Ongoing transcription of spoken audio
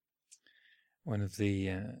One of the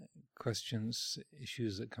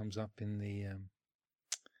issues that comes up in the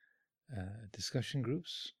discussion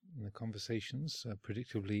groups, in the conversations,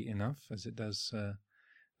 predictably enough, as it does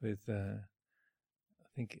with, I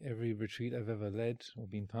think, every retreat I've ever led or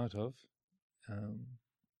been part of,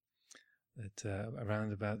 that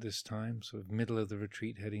around about this time, sort of middle of the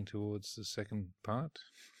retreat, heading towards the second part,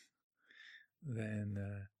 then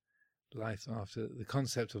life after, the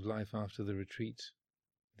concept of life after the retreat,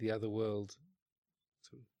 the other world,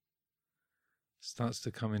 sort of starts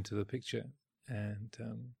to come into the picture. And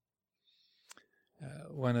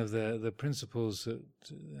one of the principles that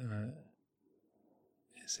I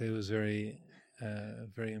say was very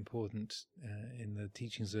important in the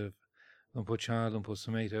teachings of Luang Por Chah, Luang Por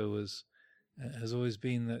Sumedho has always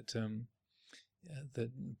been that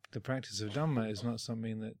that the practice of Dhamma is not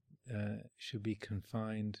something that should be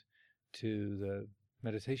confined to the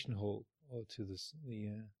meditation hall or to the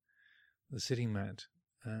sitting mat,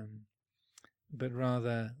 but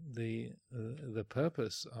rather the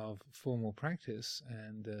purpose of formal practice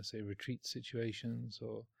and say retreat situations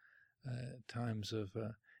or times of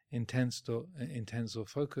intense or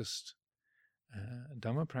focused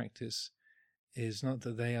Dhamma practice is not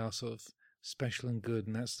that they are sort of special and good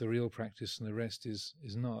and that's the real practice and the rest is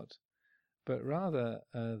not, but rather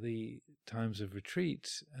the times of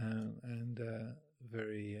retreat and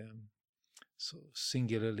very sort of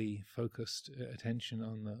singularly focused attention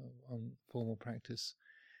on formal practice.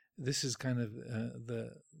 This is kind of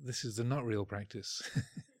this is the not real practice.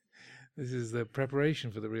 This is the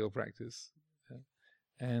preparation for the real practice,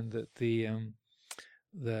 and that the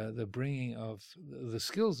bringing of the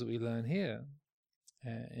skills that we learn here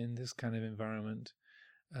in this kind of environment,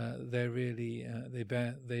 they're really they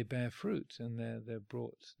bear fruit, and they're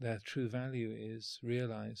brought, their true value is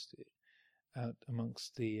realized out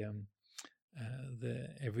amongst the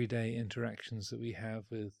everyday interactions that we have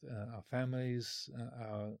with our families,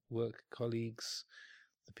 our work colleagues,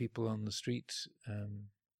 the people on the street,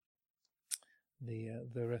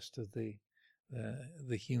 the rest of the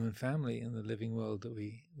human family in the living world that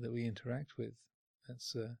we interact with.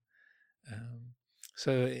 That's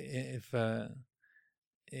so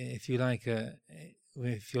if you like,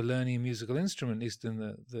 if you're learning a musical instrument, at least in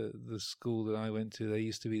the school that I went to, there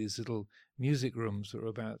used to be these little music rooms that were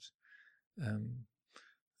about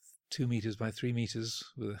 2 meters by 3 meters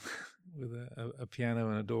with a piano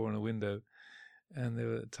and a door and a window, and they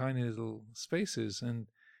were tiny little spaces, and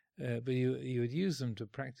but you would use them to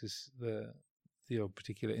practice your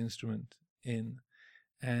particular instrument in,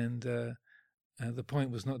 and the point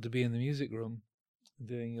was not to be in the music room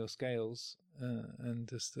doing your scales and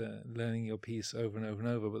just learning your piece over and over and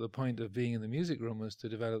over, but the point of being in the music room was to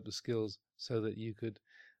develop the skills so that you could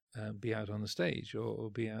be out on the stage or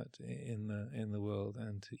be out in the world,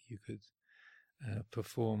 and you could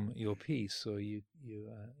perform your piece, or you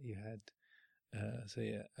had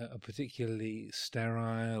say a particularly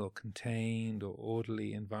sterile or contained or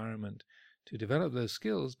orderly environment to develop those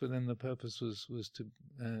skills. But then the purpose was to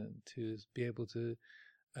be able to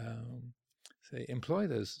say employ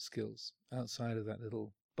those skills outside of that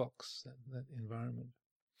little box, that environment.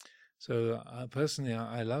 So personally,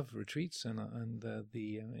 I love retreats, and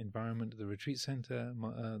the environment of the retreat center,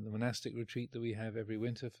 the monastic retreat that we have every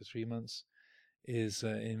winter for 3 months, is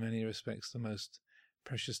in many respects the most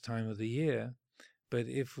precious time of the year. But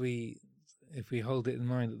if we hold it in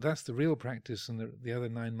mind that that's the real practice, and the other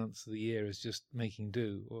 9 months of the year is just making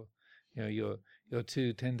do, or your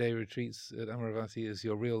 2 10-day retreats at Amaravati is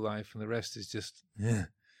your real life, and the rest is just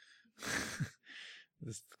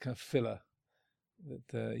this kind of filler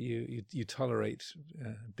that you tolerate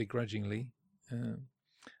begrudgingly,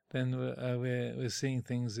 then we're seeing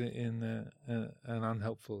things in an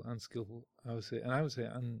unhelpful, unskillful, I would say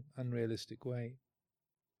unrealistic way.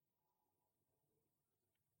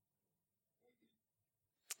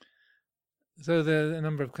 So a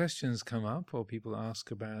number of questions come up, or people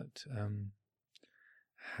ask about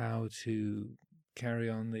how to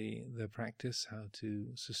carry on the practice, how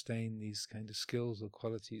to sustain these kind of skills or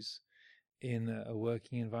qualities in a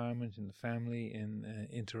working environment, in the family, in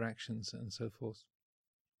interactions, and so forth.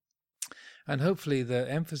 And hopefully the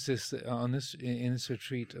emphasis on this in this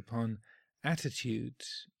retreat upon attitude,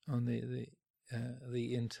 on the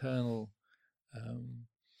internal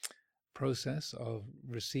process of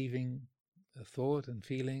receiving a thought and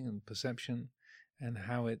feeling and perception, and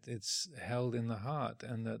how it's held in the heart,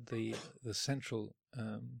 and that the central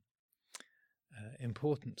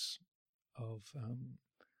importance of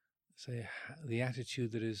say the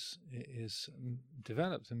attitude that is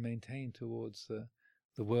developed and maintained towards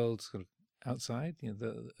the world's sort of outside,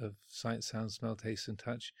 of sight, sound, smell, taste, and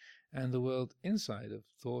touch, and the world inside of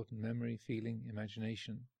thought and memory, feeling,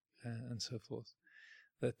 imagination, and so forth.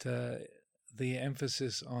 That the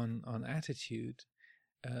emphasis on attitude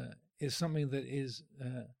is something that is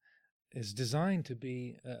designed to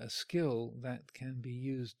be a skill that can be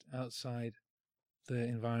used outside the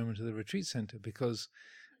environment of the retreat center, because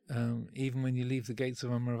even when you leave the gates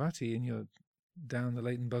of Amaravati and you're down the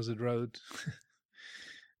Leighton Buzzard Road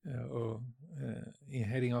or you're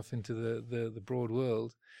heading off into the broad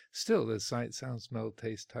world, still there's sight, sound, smell,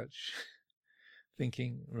 taste, touch,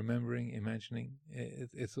 thinking, remembering, imagining.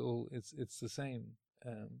 It's the same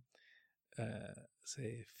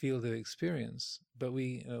say field of experience, but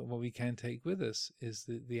what we can take with us is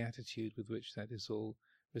the attitude with which that is all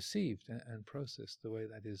received and processed, the way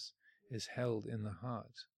that is held in the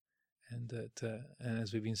heart. And that, and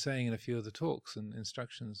as we've been saying in a few of the talks and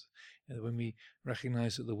instructions, when we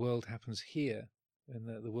recognize that the world happens here, and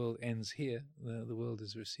the world ends here, the world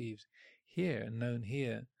is received here and known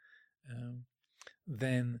here,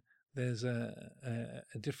 then there's a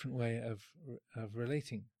different way of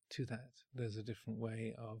relating to that. There's a different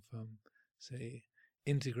way of, say,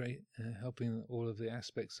 integrate, helping all of the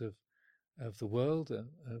aspects of the world,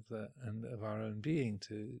 and of our own being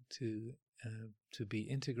to be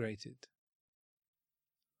integrated.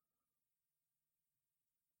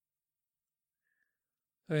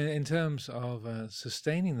 In terms of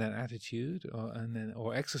sustaining that attitude,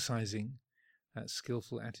 or exercising that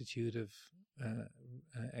skillful attitude of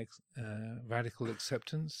radical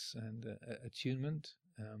acceptance and attunement,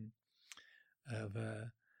 of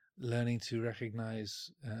learning to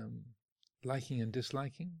recognize liking and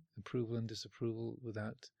disliking, approval and disapproval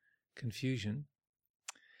without confusion,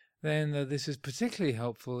 then this is particularly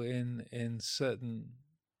helpful in certain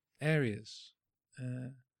areas.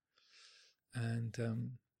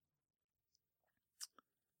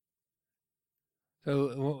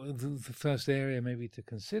 So the first area maybe to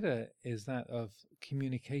consider is that of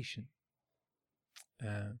communication,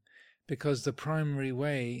 because the primary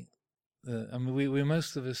way, we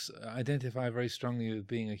most of us identify very strongly with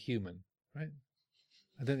being a human, right?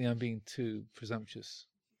 I don't think I'm being too presumptuous.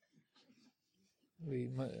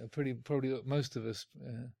 Probably most of us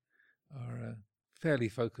are fairly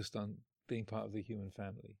focused on being part of the human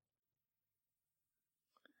family.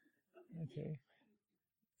 Okay.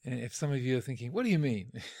 And if some of you are thinking, what do you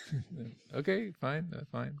mean? Okay, fine.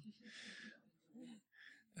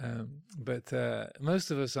 But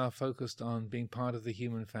most of us are focused on being part of the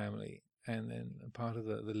human family, and then part of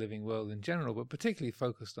the living world in general, but particularly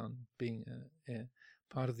focused on being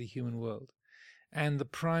part of the human world. And the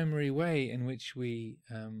primary way in which we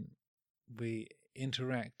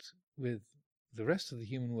interact with the rest of the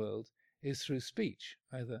human world is through speech,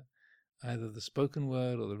 either the spoken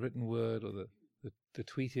word or the written word or the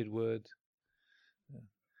tweeted word.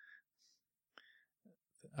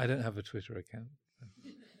 I don't have a Twitter account,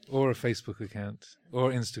 or a Facebook account,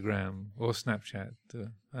 or Instagram, or Snapchat.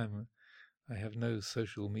 I have no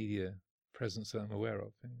social media presence that I'm aware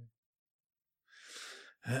of.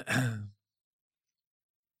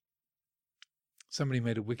 Somebody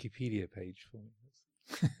made a Wikipedia page for me.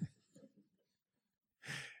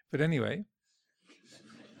 But anyway,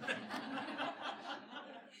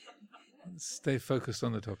 stay focused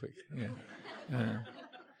on the topic. Yeah.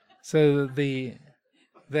 So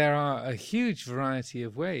there are a huge variety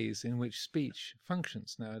of ways in which speech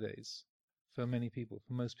functions nowadays for many people,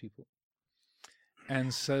 for most people.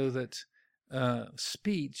 And so that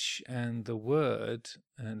speech and the word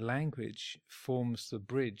and language forms the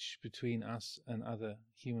bridge between us and other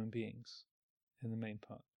human beings in the main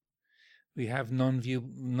part. We have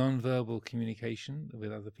non-verbal communication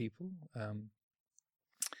with other people,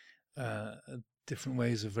 different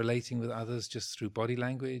ways of relating with others just through body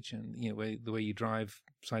language, and the way you drive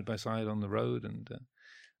side by side on the road, and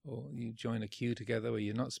or you join a queue together where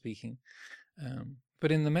you're not speaking.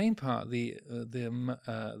 But in the main part, the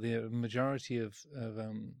majority of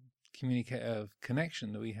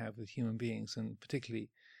connection that we have with human beings, and particularly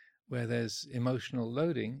where there's emotional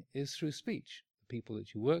loading, is through speech. The people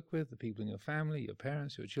that you work with, the people in your family, your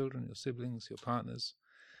parents, your children, your siblings, your partners,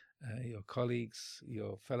 your colleagues,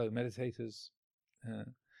 your fellow meditators.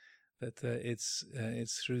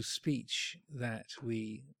 It's through speech that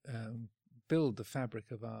we build the fabric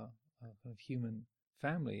of our human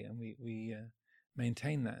family, and we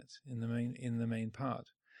maintain that in the main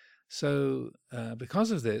part. So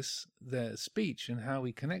because of this, the speech and how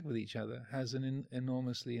we connect with each other has an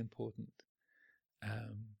enormously important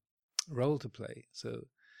role to play. So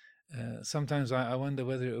sometimes I wonder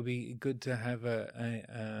whether it would be good to have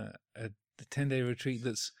a 10-day retreat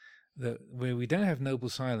where we don't have noble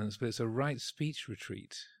silence, but it's a right speech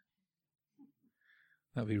retreat.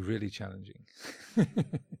 That'd be really challenging.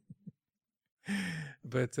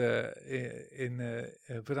 But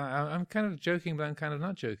I'm kind of joking, but I'm kind of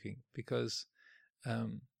not joking, because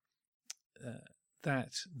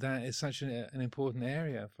that is such an important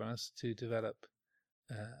area for us to develop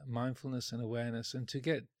mindfulness and awareness, and to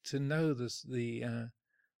get to know the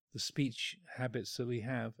speech habits that we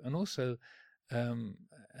have. And also,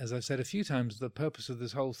 as I've said a few times, the purpose of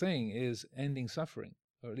this whole thing is ending suffering,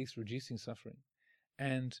 or at least reducing suffering.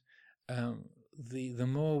 And the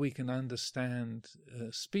more we can understand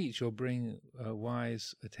speech, or bring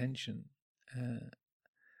wise attention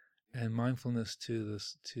and mindfulness to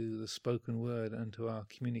the spoken word and to our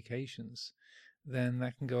communications, then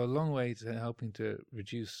that can go a long way to helping to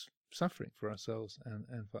reduce suffering for ourselves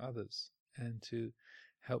and for others, and to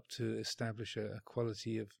help to establish a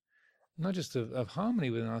quality of not just of harmony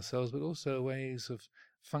within ourselves, but also ways of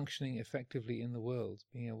functioning effectively in the world,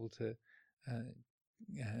 being able to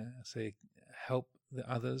say help the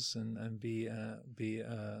others and be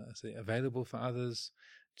say available for others,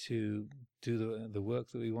 to do the work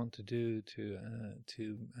that we want to do, to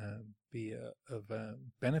be of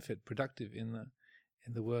benefit, productive in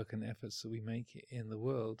the work and efforts that we make in the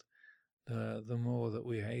world. The more that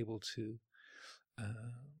we are able to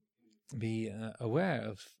be aware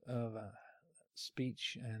of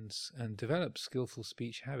speech and develop skillful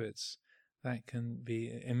speech habits, that can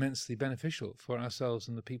be immensely beneficial for ourselves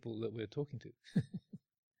and the people that we're talking to.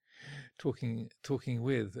 talking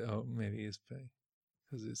with, or maybe is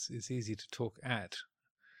because it's easy to talk at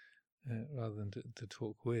rather than to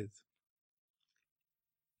talk with.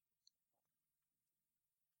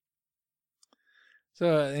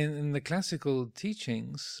 So in the classical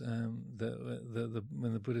teachings, when the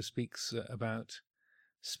Buddha speaks about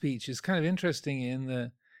speech, it's kind of interesting in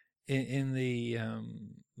the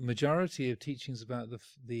majority of teachings about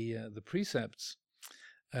the precepts.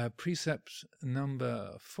 Precept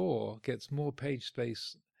number 4 gets more page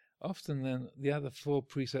space often than the other 4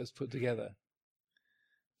 precepts put together.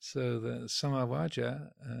 So the Samavaja,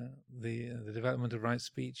 the development of right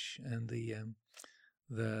speech, and the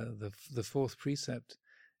 4th precept,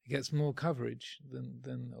 gets more coverage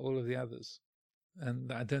than all of the others,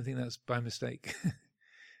 and I don't think that's by mistake.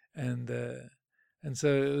 And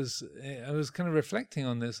so I was kind of reflecting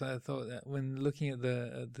on this. I thought that when looking at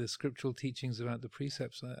the scriptural teachings about the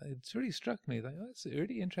precepts, it's really struck me that it's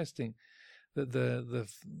really interesting that the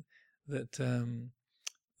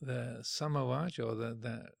Samavaja, or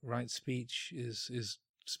the right speech, is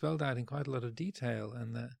spelled out in quite a lot of detail,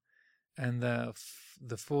 and the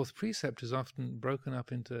 4th precept is often broken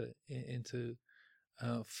up into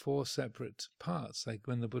 4 separate parts, like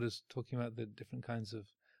when the Buddha's talking about the different kinds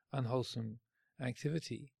of unwholesome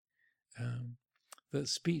activity. That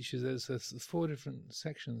speech there's 4 different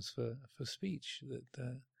sections for speech.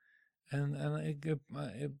 That and it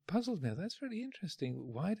puzzled me. That's really interesting.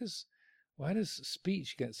 Why does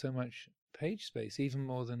speech get so much page space, even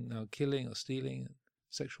more than killing or stealing,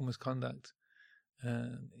 sexual misconduct,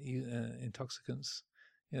 intoxicants?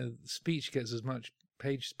 Speech gets as much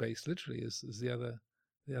page space, literally, as the other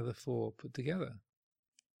 4 put together.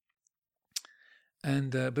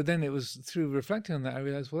 And but then it was through reflecting on that, I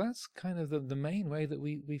realized, well, that's kind of the main way that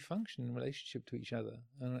we function in relationship to each other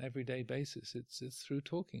on an everyday basis. It's through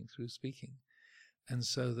talking, through speaking, and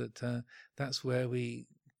so that's where we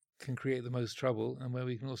can create the most trouble, and where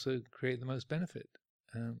we can also create the most benefit.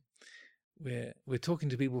 We're talking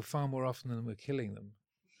to people far more often than we're killing them,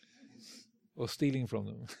 or stealing from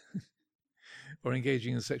them, or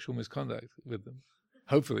engaging in sexual misconduct with them,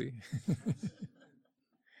 hopefully.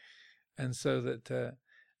 And so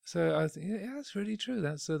so I think, yeah, that's really true.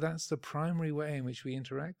 That's the primary way in which we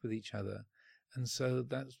interact with each other. And so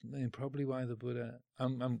that's probably why the Buddha,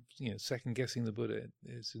 I'm second guessing the Buddha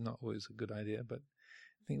is not always a good idea, but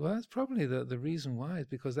I think, well, that's probably the reason why, is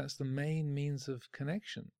because that's the main means of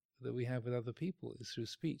connection that we have with other people, is through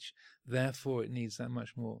speech. Therefore, it needs that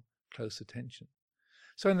much more close attention.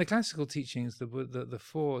 So in the classical teachings, the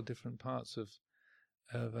 4 different parts of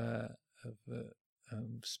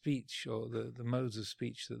speech, or the modes of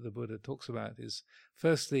speech that the Buddha talks about, is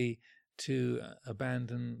firstly to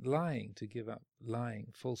abandon lying, to give up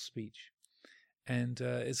lying, false speech. And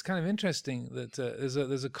it's kind of interesting that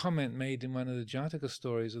there's a comment made in one of the Jataka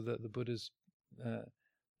stories of the Buddha's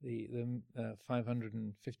the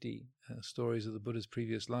 550 stories of the Buddha's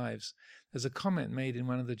previous lives. There's a comment made in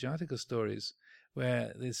one of the Jataka stories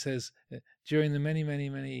where it says, during the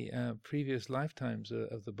many previous lifetimes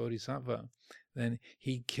of the Bodhisattva, then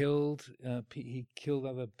he killed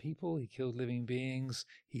other people, he killed living beings,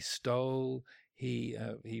 he stole, he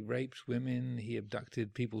raped women, he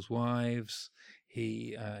abducted people's wives,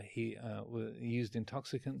 he used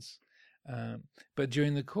intoxicants. But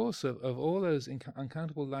during the course of all those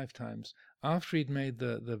uncountable lifetimes, after he'd made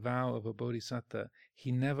the vow of a bodhisattva,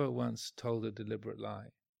 he never once told a deliberate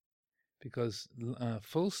lie, because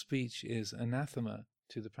false speech is anathema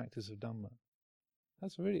to the practice of Dhamma.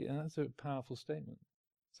 That's a powerful statement.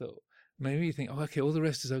 So maybe you think, oh, okay, all the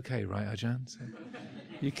rest is okay, right, Ajahn? So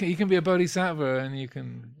you can be a bodhisattva, and you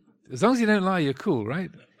can, as long as you don't lie, you're cool, right?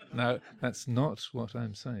 No, that's not what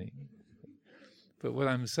I'm saying. But what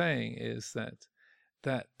I'm saying is that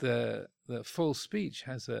the false speech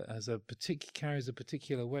carries a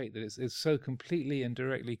particular weight, that it's so completely and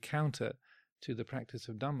directly counter to the practice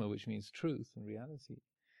of Dhamma, which means truth and reality,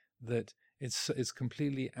 that it's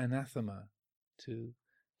completely anathema to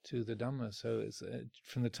the Dhamma. So it's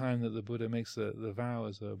from the time that the Buddha makes the vow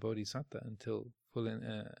as a bodhisattva until full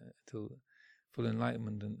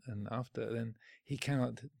enlightenment, and after, then he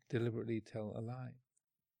cannot deliberately tell a lie.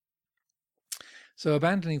 So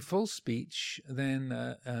abandoning false speech, then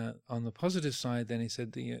on the positive side, then he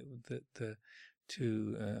said that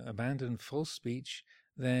to abandon false speech,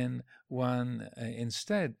 then one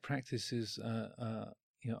instead practices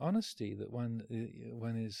honesty, that one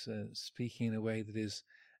is speaking in a way that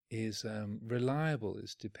is reliable,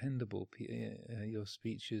 is dependable. Your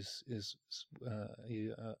speech is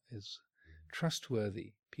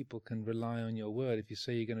trustworthy. People can rely on your word. If you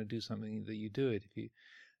say you're going to do something, that you do it.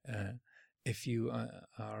 If you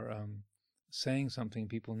are saying something,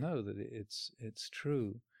 people know that it's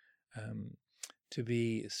true. To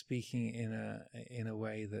be speaking in a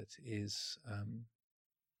way that is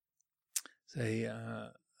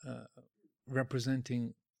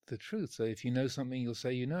representing the truth. So if you know something, you'll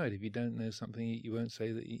say you know it. If you don't know something, you won't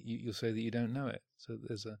say that. You'll say that you don't know it. So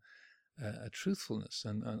there's a truthfulness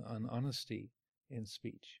and honesty in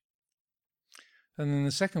speech. And then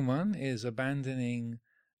the second one is abandoning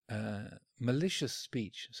malicious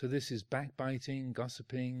speech. So this is backbiting,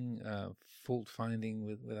 gossiping, fault finding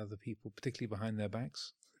with other people, particularly behind their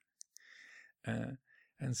backs.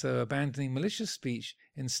 And so abandoning malicious speech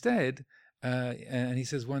instead, and he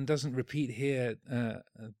says one doesn't repeat here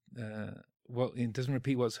it doesn't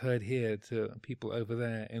repeat what's heard here to people over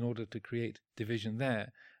there in order to create division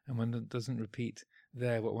there, and one doesn't repeat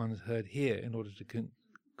there what one has heard here in order to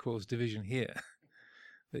cause division here.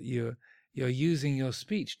 That you're using your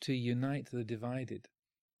speech to unite the divided.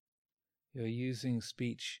 You're using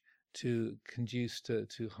speech to conduce to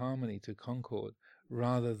harmony, to concord,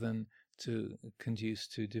 rather than to conduce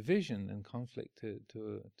to division and conflict, to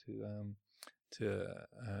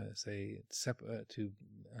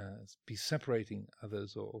be separating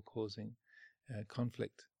others or causing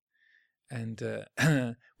conflict. And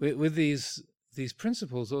with these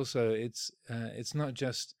principles, also, it's not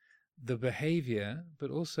just the behavior, but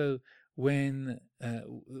also when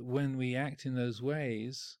we act in those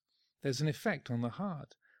ways, there's an effect on the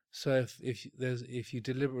heart. So if you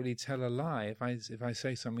deliberately tell a lie, if I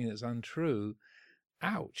say something that's untrue,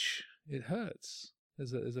 ouch, it hurts.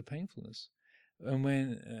 There's a painfulness.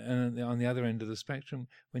 And on the other end of the spectrum,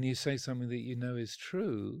 when you say something that you know is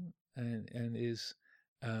true and is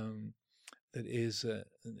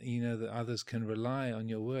that others can rely on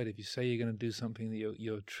your word. If you say you're going to do something that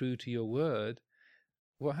you're true to your word,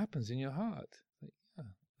 what happens in your heart?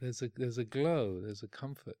 There's a glow, there's a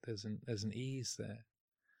comfort, there's an ease there.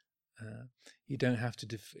 You don't have to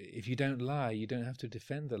if you don't lie, you don't have to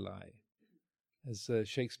defend the lie. As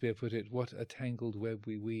Shakespeare put it, what a tangled web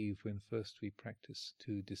we weave when first we practice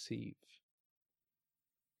to deceive.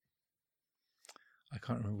 I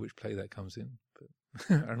can't remember which play that comes in, but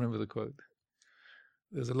I remember the quote.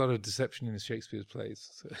 There's a lot of deception in Shakespeare's plays.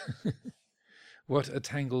 So what a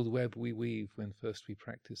tangled web we weave when first we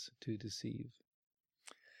practice to deceive.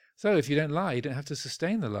 So if you don't lie, you don't have to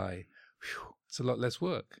sustain the lie. Whew, it's a lot less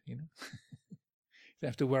work, you know. You don't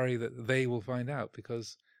have to worry that they will find out,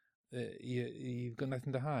 because you've got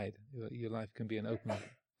nothing to hide. Your life can be an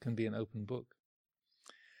open book.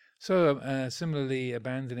 So similarly,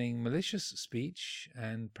 abandoning malicious speech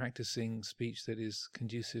and practicing speech that is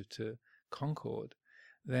conducive to concord,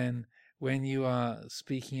 then when you are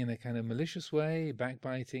speaking in a kind of malicious way,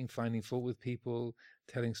 backbiting, finding fault with people,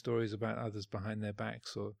 telling stories about others behind their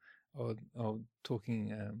backs, or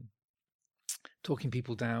talking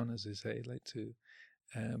people down, as they say, like to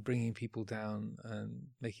bringing people down and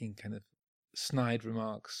making kind of snide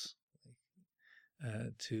remarks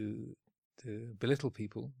to belittle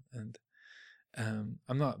people. And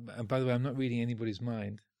I'm not. And by the way, I'm not reading anybody's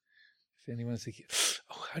mind. If anyone's thinking,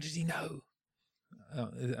 "Oh, how did he know?"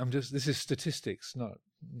 This is statistics, not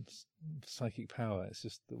psychic power. It's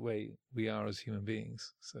just the way we are as human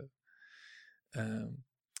beings.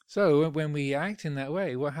 So when we act in that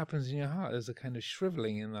way, what happens in your heart? There's a kind of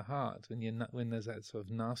shriveling in the heart when there's that sort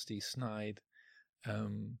of nasty, snide,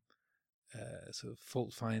 sort of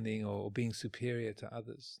fault finding or being superior to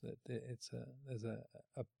others. That there's a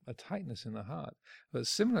tightness in the heart. But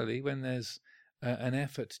similarly, when there's an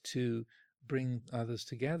effort to bring others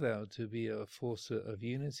together, to be a force of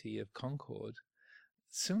unity, of concord,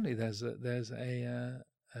 similarly there's a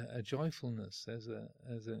joyfulness, there's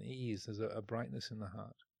an ease, there's a brightness in the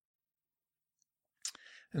heart.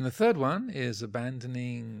 And the third one is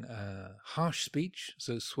abandoning harsh speech,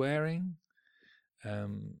 so swearing,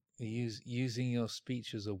 using your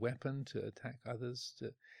speech as a weapon to attack others.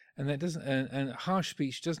 And that doesn't. And harsh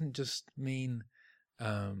speech doesn't just mean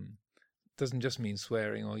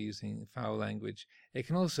swearing or using foul language. It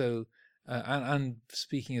can also, and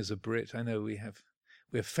speaking as a Brit, I know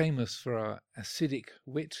we're famous for our acidic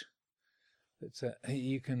wit. That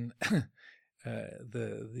you can,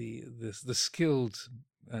 the skilled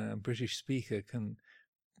British speaker can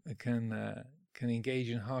engage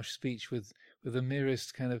in harsh speech with the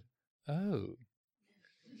merest kind of, oh,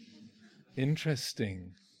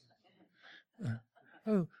 interesting.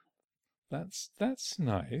 Oh, that's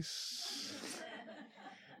nice.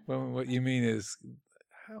 Well, what you mean is,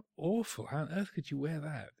 how awful! How on earth could you wear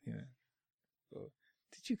that? You know, or,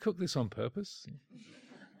 did you cook this on purpose?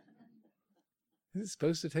 Is it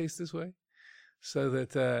supposed to taste this way? So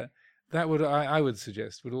that that would I would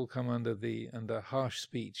suggest would all come under harsh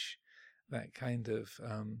speech, that kind of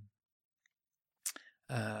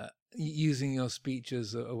using your speech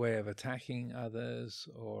as a way of attacking others,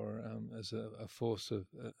 or as a force of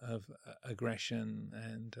aggression,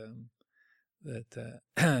 and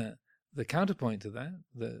that the counterpoint to that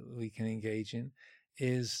we can engage in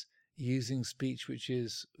is using speech which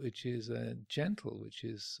is gentle, which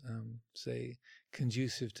is say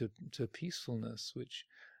conducive to peacefulness, which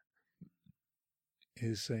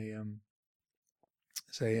is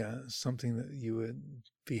something that you would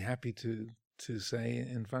be happy to say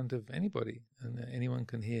in front of anybody, and anyone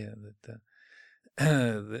can hear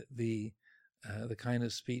that the kind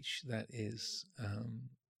of speech that is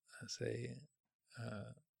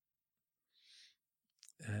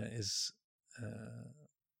is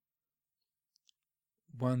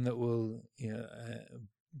one that will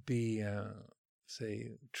be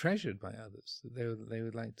say treasured by others. That they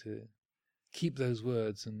would like to keep those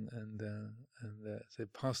words and say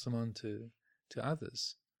pass them on to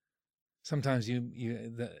others. Sometimes a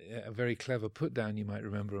very clever put down you might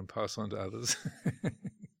remember and pass on to others.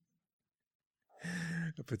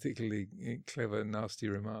 A particularly clever, nasty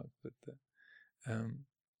remark, but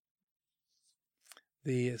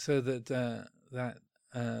the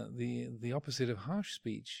opposite of harsh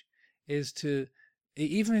speech is to,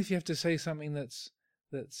 even if you have to say something that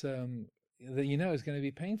you know is going to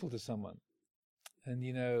be painful to someone, and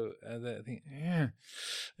they think, yeah,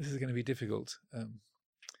 this is going to be difficult.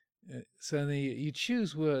 So you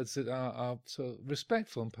choose words that are sort of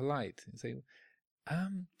respectful and polite, and say,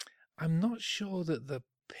 I'm not sure that the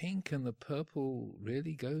pink and the purple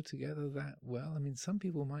really go together that well. I mean, some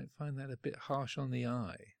people might find that a bit harsh on the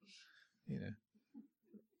eye,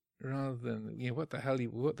 rather than, what the hell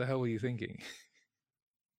were you thinking?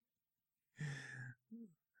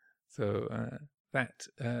 So that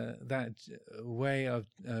way of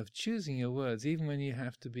choosing your words, even when you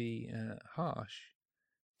have to be harsh,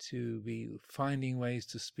 to be finding ways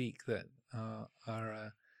to speak that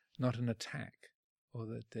are not an attack, or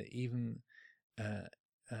that even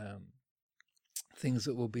things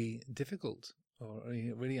that will be difficult or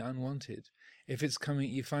really unwanted. If it's coming,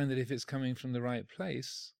 you find that if it's coming from the right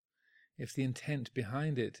place, if the intent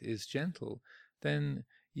behind it is gentle, then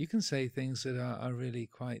you can say things that are really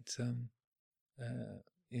quite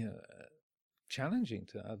challenging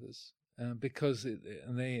to others, because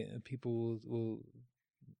people will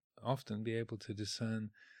often be able to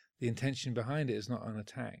discern the intention behind it is not an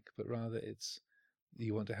attack, but rather it's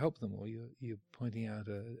you want to help them, or you're pointing out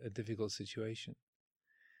a difficult situation.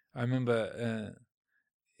 I remember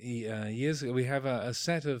years ago we have a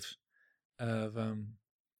set of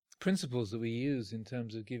principles that we use in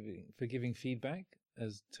terms of giving feedback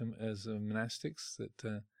as monastics.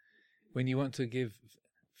 That when you want to give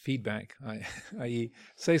feedback, i.e.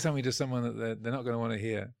 say something to someone that they're not going to want to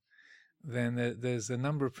hear, then there's a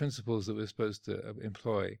number of principles that we're supposed to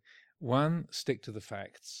employ. One, stick to the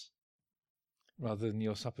facts rather than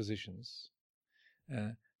your suppositions.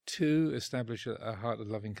 Two, establish a heart of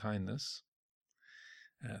loving kindness.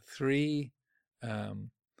 3,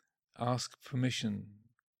 ask permission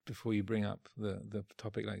before you bring up the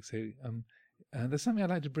topic. Like, say, there's something I'd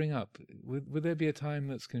like to bring up. Would there be a time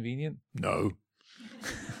that's convenient? No.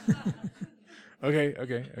 Okay.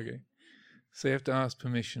 So you have to ask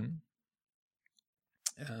permission.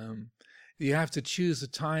 You have to choose a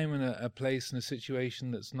time and a place and a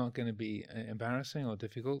situation that's not going to be embarrassing or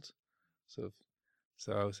difficult. So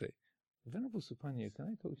I would say, Venerable Supanya, can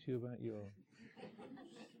I talk to you about your...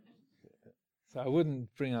 So I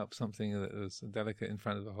wouldn't bring up something that was delicate in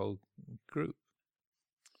front of the whole group.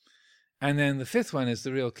 And then the 5th one is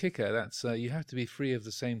the real kicker. That's you have to be free of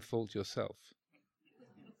the same fault yourself.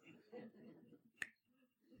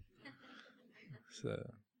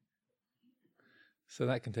 So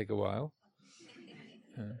that can take a while.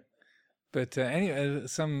 But anyway,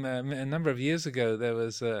 a number of years ago, there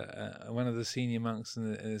was one of the senior monks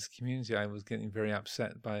in this community. I was getting very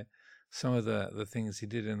upset by some of the things he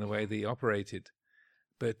did and the way that he operated.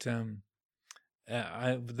 But there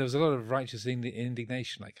was a lot of righteous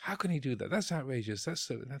indignation, like, how can he do that? That's outrageous. That's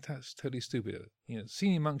totally stupid.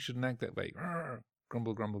 Senior monks shouldn't act that way.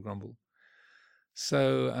 Grumble, grumble, grumble.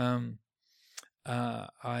 So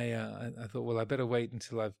I thought, well, I better wait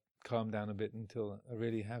until I've calmed down a bit, until I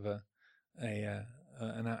really have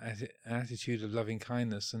an attitude of loving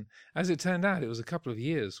kindness. And as it turned out, it was a couple of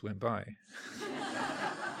years went by.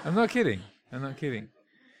 I'm not kidding. And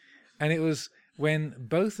it was when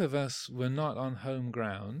both of us were not on home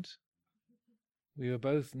ground. We were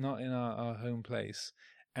both not in our home place,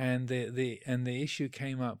 and the issue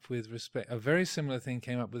came up with respect. A very similar thing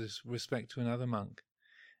came up with respect to another monk,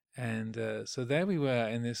 and so there we were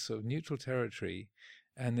in this sort of neutral territory,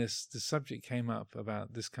 and the subject came up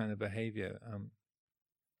about this kind of behavior,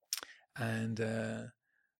 and an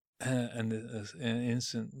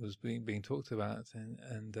incident was being talked about,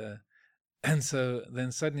 and so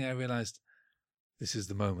then suddenly I realized, this is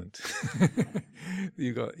the moment.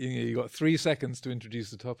 you got 3 seconds to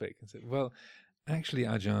introduce the topic, and said, well, actually,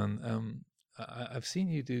 Ajahn, I've seen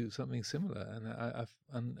you do something similar,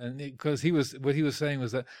 and because what he was saying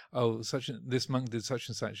was that, oh, this monk did such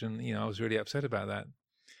and such, and I was really upset about that.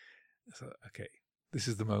 So okay, this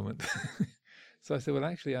is the moment. So I said, well,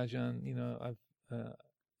 actually, Ajahn,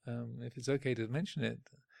 if it's okay to mention it,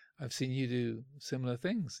 I've seen you do similar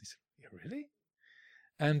things. He said, yeah, really?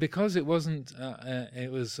 And because it wasn't,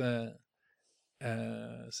 it was,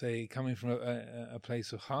 say, coming from a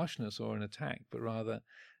place of harshness or an attack, but rather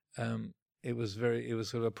it was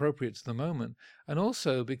sort of appropriate to the moment. And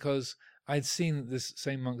also because I'd seen this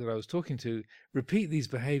same monk that I was talking to repeat these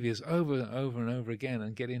behaviors over and over and over again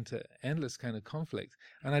and get into endless kind of conflict.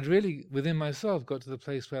 And I'd really, within myself, got to the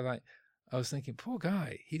place where I was thinking, poor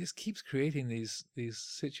guy, he just keeps creating these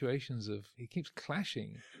situations he keeps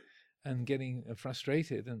clashing and getting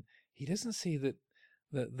frustrated, and he doesn't see that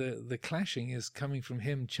the clashing is coming from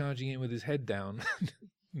him charging in with his head down,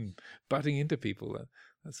 butting into people.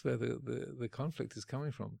 That's where the conflict is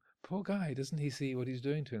coming from. Poor guy, doesn't he see what he's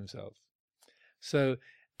doing to himself? So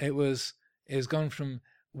it's gone from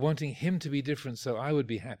wanting him to be different so I would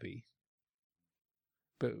be happy,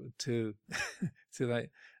 but to like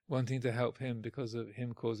wanting to help him because of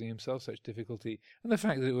him causing himself such difficulty, and the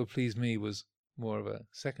fact that it would please me was more of a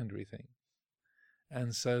secondary thing.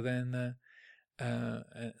 And so then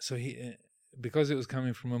so he, because it was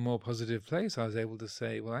coming from a more positive place, I was able to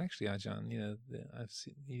say, well, actually, Ajahn, I've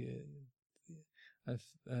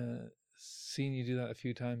seen you do that a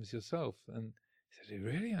few times yourself. And he said,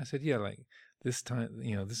 really? I said, yeah, like this time,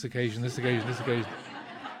 this occasion.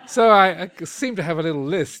 So I seemed to have a little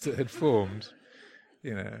list that had formed.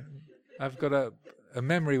 I've got a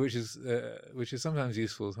memory which is sometimes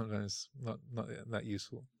useful, sometimes not that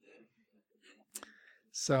useful.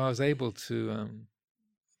 So I was able to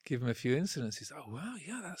give him a few incidents. He said, "Oh wow,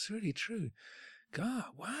 yeah, that's really true. God,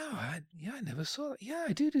 wow, I never saw that. Yeah,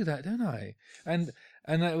 I do that, don't I?" And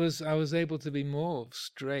I was able to be more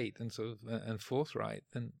straight and sort of and forthright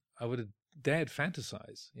than I would have dared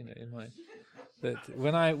fantasize. In my that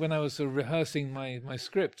when I was sort of rehearsing my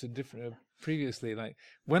script previously, like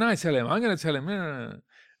when I tell him, I'm going to tell him,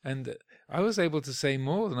 and I was able to say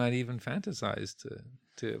more than I'd even fantasized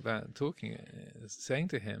about saying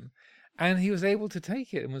to him, and he was able to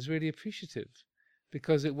take it and was really appreciative,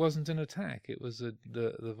 because it wasn't an attack; it was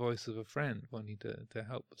the voice of a friend wanting to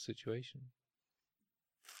help the situation.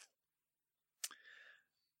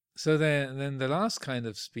 So then the last kind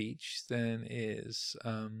of speech then is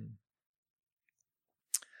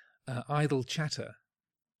idle chatter.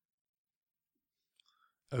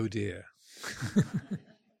 Oh dear.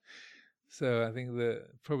 So I think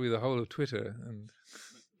probably the whole of Twitter and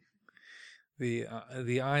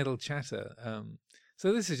the idle chatter.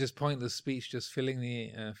 So this is just pointless speech, just filling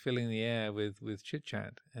the air with chit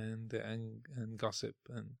chat and gossip,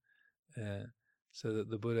 and so that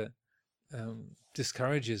the Buddha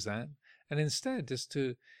discourages that, and instead just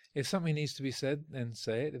if something needs to be said, then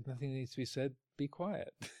say it. If nothing needs to be said, be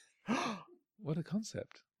quiet. What a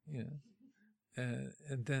concept,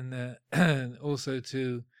 and then also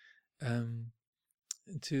to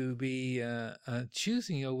be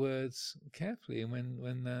choosing your words carefully, and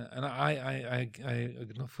when and I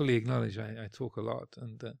fully acknowledge I talk a lot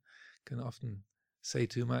and can often say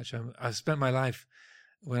too much. I've spent my life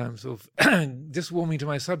when I'm sort of just warming to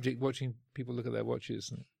my subject, watching people look at their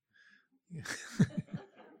watches.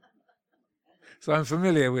 So I'm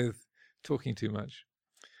familiar with talking too much.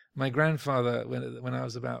 My grandfather, when I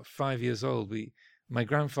was about 5 years old, my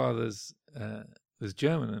grandfather's was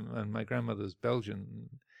German and my grandmother was Belgian.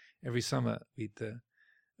 Every summer,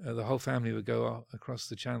 the whole family would go across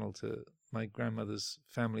the channel to my grandmother's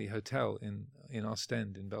family hotel in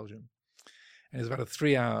Ostend in Belgium, and it was about a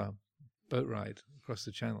 3-hour boat ride across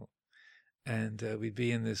the channel, and we'd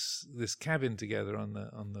be in this cabin together on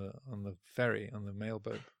the ferry, on the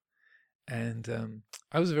mailboat, and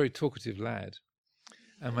I was a very talkative lad.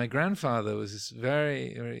 And my grandfather was this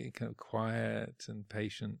very, very kind of quiet and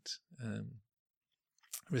patient,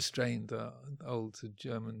 restrained old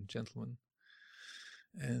German gentleman.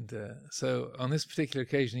 And so on this particular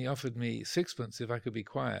occasion, he offered me 6pence if I could be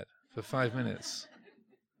quiet for 5 minutes.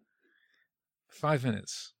 5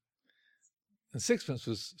 minutes. And 6pence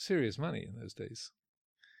was serious money in those days.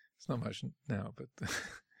 It's not much now, but...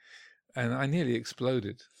 and I nearly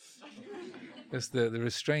exploded. Just the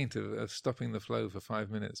restraint of stopping the flow for 5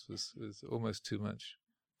 minutes was almost too much.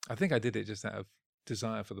 I think I did it just out of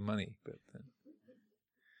desire for the money, but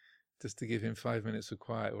just to give him 5 minutes of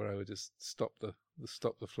quiet where I would just stop the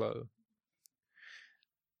flow.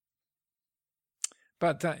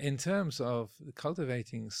 But in terms of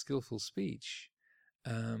cultivating skillful speech,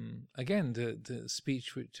 again,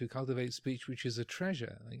 to cultivate speech which is a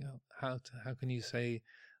treasure. Like, how can you say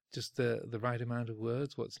just the right amount of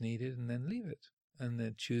words, what's needed, and then leave it, and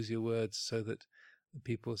then choose your words so that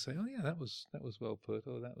people say, "Oh yeah, that was well put,"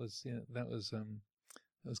 or that was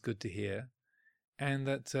good to hear, and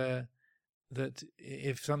that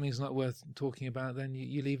if something's not worth talking about, then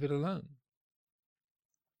you leave it alone.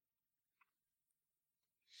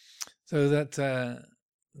 So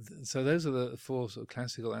so those are the 4 sort of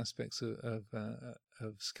classical aspects of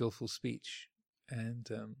skillful speech, and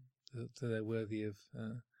they're worthy of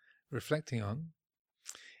reflecting on.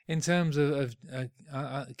 In terms of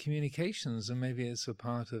communications, and maybe it's a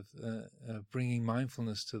part of bringing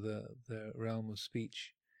mindfulness to the realm of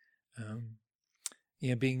speech.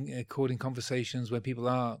 Being caught in conversations where people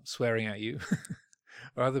are swearing at you,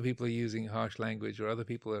 or other people are using harsh language, or other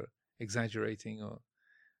people are exaggerating, or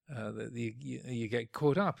you get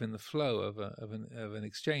caught up in the flow of an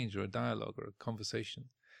exchange or a dialogue or a conversation.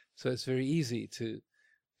 So it's very easy to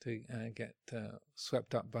get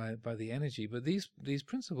swept up by the energy. But these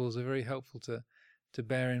principles are very helpful to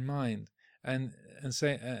bear in mind, and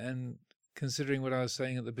considering what I was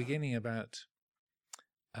saying at the beginning about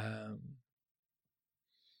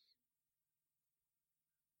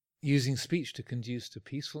using speech to conduce to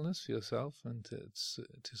peacefulness for yourself and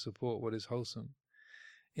to support what is wholesome.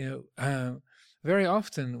 Very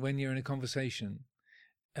often when you're in a conversation,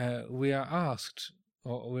 we are asked,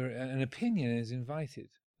 or an opinion is invited.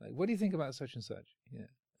 Like, what do you think about such and such?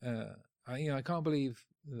 I can't believe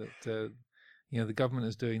that the government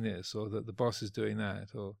is doing this, or that the boss is doing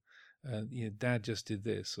that, or Dad just did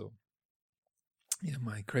this, or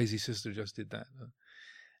my crazy sister just did that,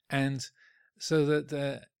 and so that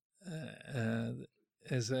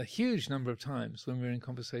there's a huge number of times when we're in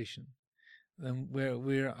conversation, where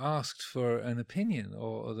we're asked for an opinion,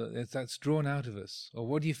 or that's drawn out of us, or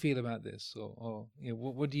what do you feel about this, or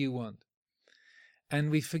what do you want? And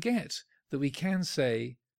we forget that we can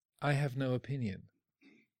say, I have no opinion.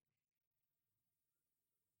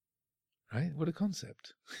 Right? What a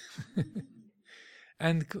concept.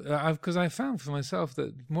 And because I found for myself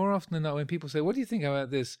that more often than not, when people say, what do you think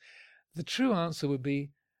about this? The true answer would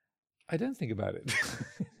be, I don't think about it.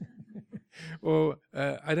 Or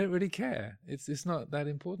I don't really care. It's not that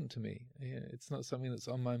important to me. It's not something that's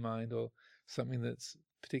on my mind, or something that's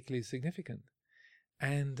particularly significant.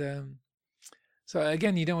 And so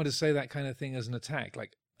again, you don't want to say that kind of thing as an attack,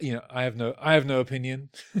 like, I have no opinion.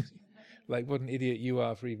 Like, what an idiot you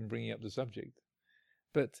are for even bringing up the subject.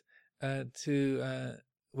 But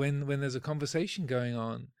when there's a conversation going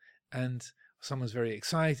on, and someone's very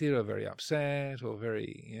excited or very upset or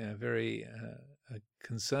very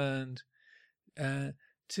concerned,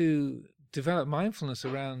 to develop mindfulness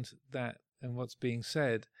around that and what's being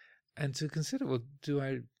said, and to consider, well, do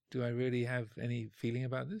I really have any feeling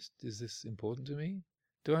about this? Is this important to me?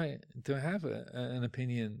 Do I have an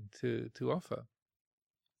opinion to offer,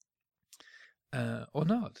 or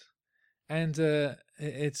not? And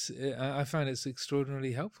I find it's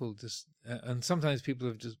extraordinarily helpful. Just and sometimes people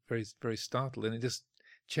are just very, very startled, and it just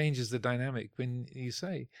changes the dynamic when you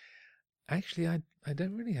say, "Actually, I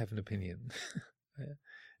don't really have an opinion."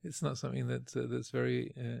 It's not something that's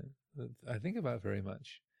very that I think about very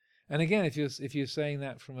much. And again, if you're saying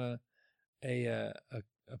that from a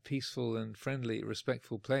peaceful and friendly,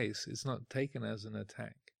 respectful place, it's not taken as an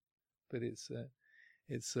attack, but it's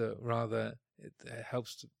rather it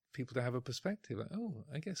helps people to have a perspective. Like, oh,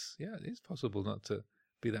 I guess it is possible not to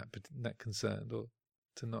be that concerned, or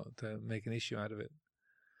to not make an issue out of it.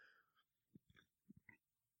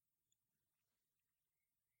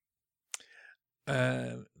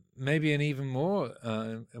 Maybe an even more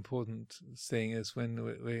important thing is when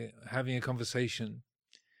we're having a conversation,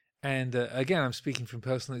 and again, I'm speaking from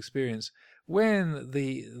personal experience. When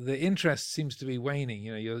the interest seems to be waning,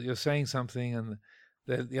 you're saying something, and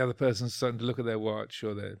the other person's starting to look at their watch,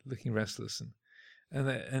 or they're looking restless,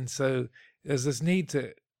 and so there's this need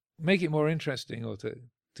to make it more interesting, or to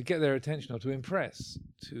get their attention, or to impress,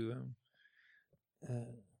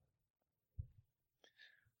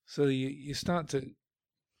 so you start to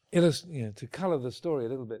illustrate, to color the story a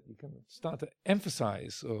little bit. You can start to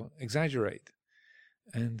emphasize or exaggerate,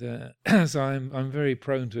 and so I'm very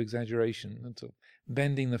prone to exaggeration and to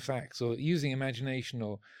bending the facts, or using imagination,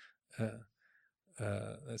 or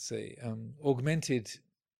let's say an augmented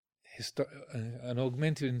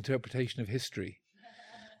interpretation of history.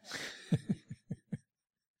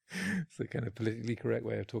 It's the kind of politically correct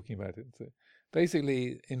way of talking about it. So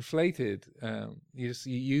basically, inflated. You're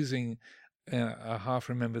using a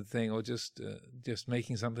half-remembered thing, or just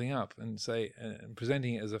making something up and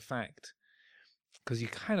presenting it as a fact, because you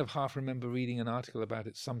kind of half remember reading an article about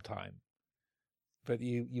it sometime, but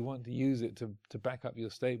you want to use it to back up your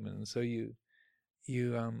statement, and so you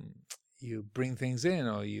bring things in,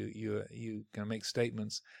 or you can make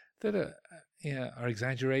statements that are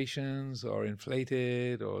exaggerations, or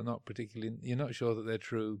inflated, or not particularly. You're not sure that they're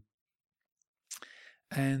true.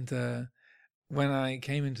 And when I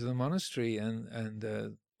came into the monastery and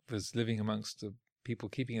was living amongst the people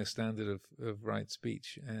keeping a standard of right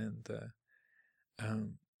speech, and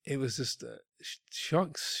it was just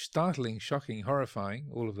startling, shocking, horrifying,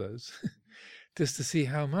 all of those, just to see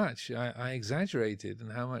how much I exaggerated,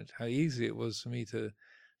 and how easy it was for me to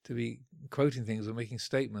be quoting things, or making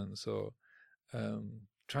statements, or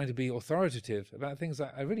trying to be authoritative about things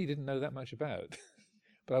that I really didn't know that much about.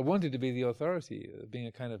 But I wanted to be the authority, being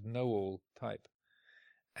a kind of know-all type.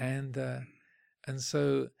 And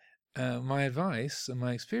so my advice and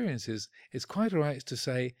my experience is, it's quite all right to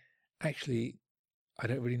say, actually, I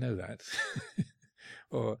don't really know that.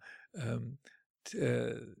 Or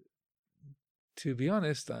to be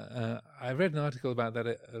honest, I read an article about that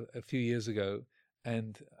a few years ago,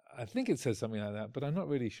 and I think it says something like that, but I'm not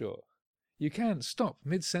really sure. You can stop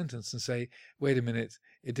mid-sentence and say, wait a minute,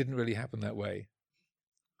 it didn't really happen that way.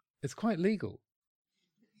 It's quite legal.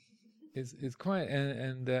 It's quite,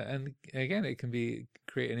 and again, it can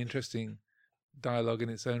create an interesting dialogue in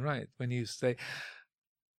its own right, when you say,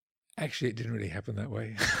 actually, it didn't really happen that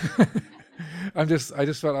way. I just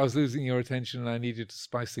felt I was losing your attention, and I needed to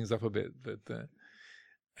spice things up a bit. But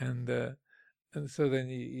and so then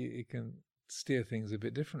you can steer things a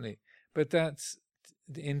bit differently. But that's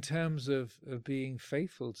in terms of being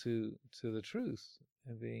faithful to the truth,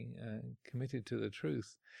 and being committed to the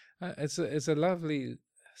truth. It's a lovely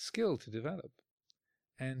skill to develop,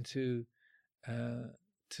 and to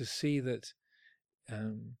see that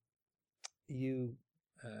you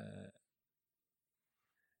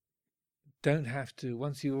don't have to,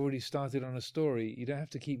 once you've already started on a story, you don't have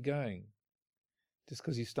to keep going just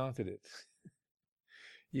because you started it.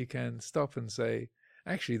 You can stop and say,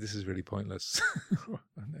 actually, this is really pointless.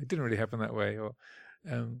 It didn't really happen that way. Or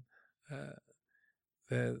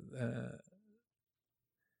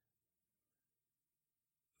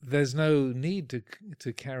there's no need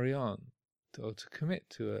to carry on, or to commit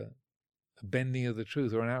to a bending of the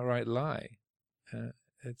truth, or an outright lie.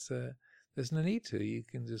 There's no need to. You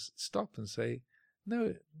can just stop and say,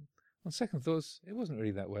 no, on second thoughts, it wasn't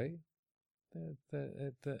really that way.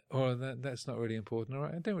 Or that's not really important. Or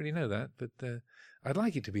I don't really know that, but I'd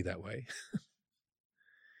like it to be that way.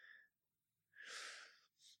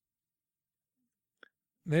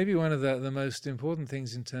 Maybe one of the most important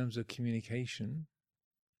things in terms of communication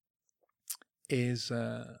is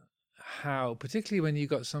how, particularly when you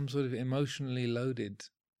got some sort of emotionally loaded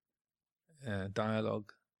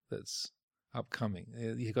dialogue that's upcoming,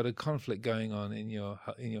 you've got a conflict going on in your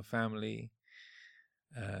family,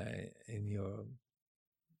 in your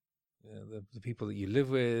the people that you live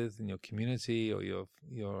with, in your community, or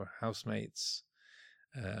your housemates,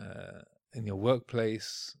 in your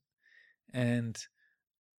workplace, and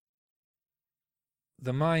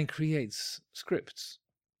the mind creates scripts.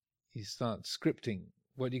 You start scripting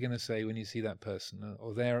what you're going to say when you see that person,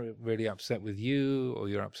 or they're really upset with you, or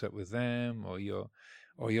you're upset with them, or you're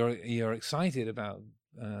excited about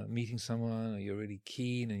meeting someone, or you're really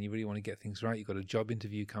keen and you really want to get things right. You've got a job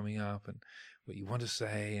interview coming up, and what you want to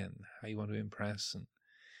say and how you want to impress, and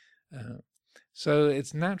so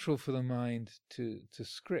it's natural for the mind to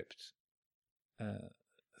script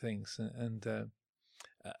things. And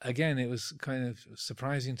again, it was kind of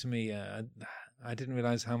surprising to me. I didn't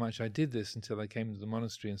realize how much I did this until I came to the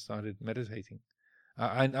monastery and started meditating.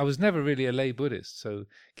 I was never really a lay Buddhist, so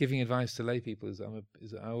giving advice to lay people is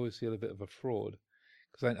I always feel a bit of a fraud,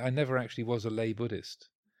 because I never actually was a lay Buddhist.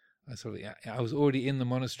 I was already in the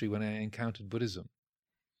monastery when I encountered Buddhism.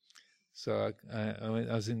 So I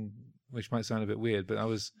was in, which might sound a bit weird, but I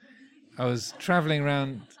was traveling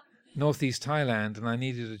around northeast Thailand, and I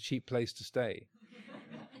needed a cheap place to stay.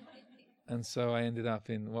 And so I ended up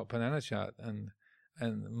in Wat Pah Nanachat, and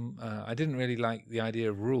I didn't really like the idea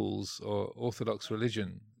of rules or orthodox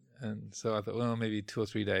religion, and so I thought, well, maybe 2 or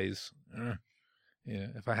 3 days,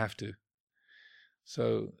 if I have to.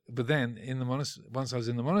 So, but then in the once I was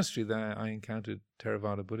in the monastery there, I encountered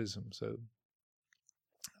Theravada Buddhism. So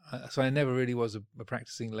I never really was a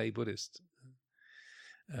practicing lay Buddhist,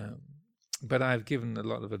 but I've given a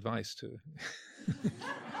lot of advice to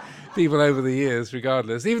people over the years,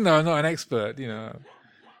 regardless. Even though I'm not an expert,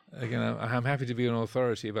 again, I'm happy to be an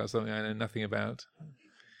authority about something I know nothing about.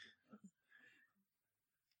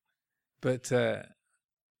 But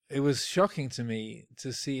it was shocking to me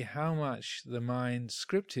to see how much the mind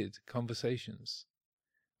scripted conversations.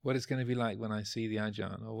 What it's going to be like when I see the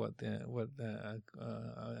Ajahn, or what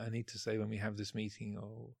I need to say when we have this meeting,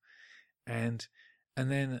 and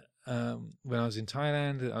then when I was in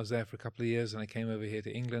Thailand, I was there for a couple of years, and I came over here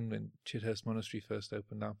to England when Chithurst Monastery first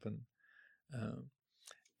opened up,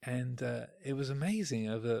 and it was amazing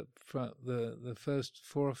over the first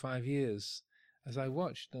 4 or 5 years. As I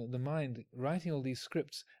watched the mind writing all these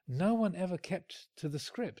scripts, no one ever kept to the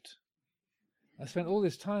script. I spent all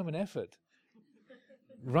this time and effort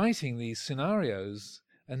writing these scenarios,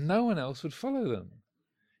 and no one else would follow them.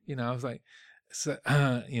 I was like, so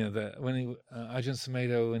when Ajahn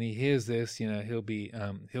Sumedho, when he hears this, he'll be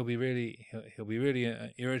really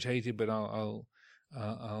irritated, but I'll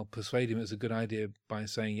persuade him it's a good idea by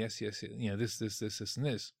saying yes, this, and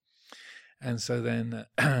this, and so then.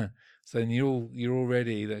 So then you're all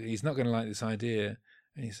ready that he's not going to like this idea,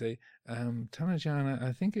 and you say, Tanajana,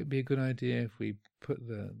 I think it'd be a good idea if we put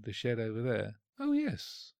the shed over there. Oh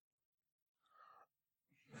yes.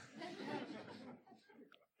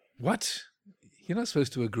 What? You're not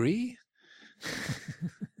supposed to agree?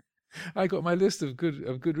 I got my list of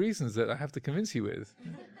good reasons that I have to convince you with.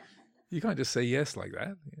 You can't just say yes like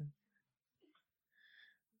that.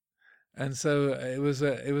 And so it was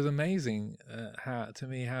amazing how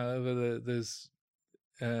there's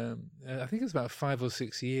I think it's about 5 or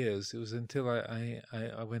 6 years. It was until I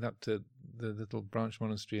went up to the little branch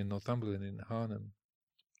monastery in Northumberland in Harnham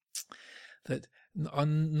that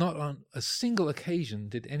not on a single occasion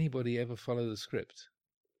did anybody ever follow the script.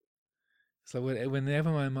 So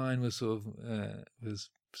whenever my mind was sort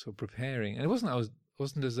of preparing, and it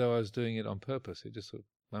wasn't as though I was doing it on purpose. It just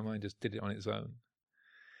my mind just did it on its own.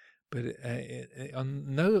 But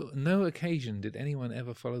on no occasion did anyone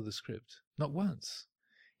ever follow the script. Not once.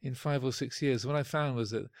 In 5 or 6 years, what I found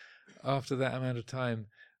was that after that amount of time,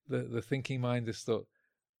 the thinking mind just thought,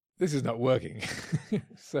 this is not working.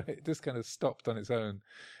 So it just kind of stopped on its own.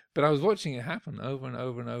 But I was watching it happen over and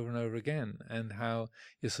over and over and over again, and how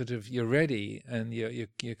you're ready, and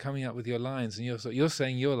you're coming up with your lines, and you're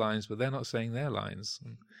saying your lines, but they're not saying their lines.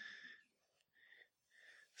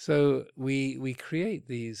 So we create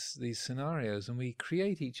these scenarios, and we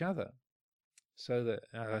create each other, so that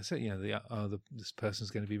as I said, this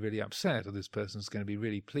person's going to be really upset, or this person's going to be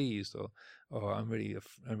really pleased, or I'm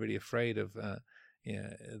really afraid of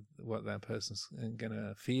what that person's going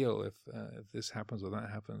to feel if this happens or that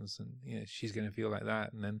happens, and she's going to feel like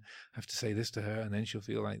that, and then I have to say this to her, and then she'll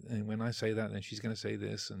feel like, and when I say that, then she's going to say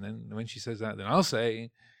this, and then when she says that, then I'll say,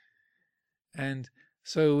 and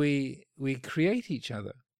so we create each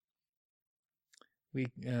other.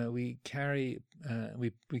 we carry,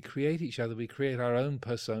 we create each other, we create our own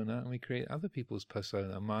persona, and we create other people's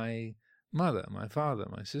persona. My mother, my father,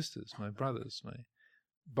 my sisters, my brothers, my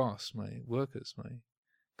boss, my workers, my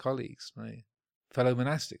colleagues, my fellow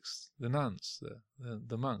monastics, the nuns,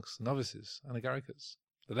 the monks, the novices, anagarikas,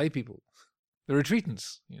 the lay people, the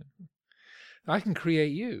retreatants. I can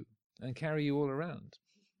create you and carry you all around.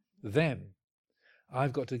 Them.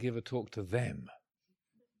 I've got to give a talk to them.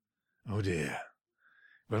 Oh dear.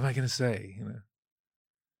 What am I going to say?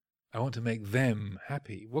 I want to make them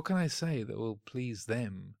happy. What can I say that will please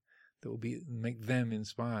them, that will make them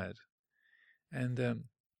inspired? And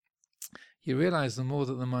you realize the more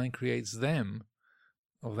that the mind creates them,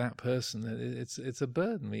 of that person, it's a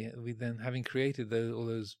burden. We then, having created all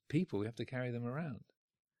those people, we have to carry them around.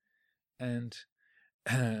 And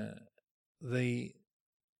what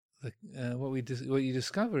you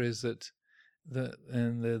discover is that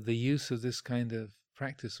the use of this kind of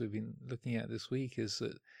practice we've been looking at this week is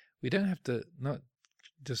that we don't have to not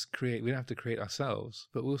just create. We don't have to create ourselves,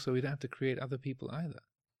 but also we don't have to create other people either.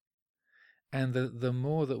 And the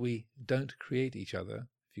more that we don't create each other,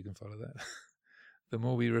 if you can follow that, the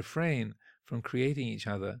more we refrain from creating each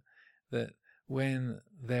other, that when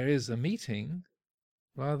there is a meeting,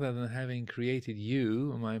 rather than having created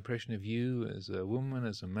you, or my impression of you as a woman,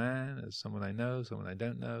 as a man, as someone I know, someone I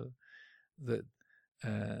don't know, that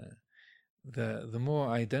the more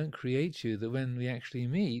I don't create you, that when we actually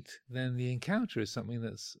meet, then the encounter is something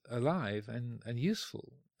that's alive and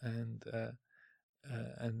useful and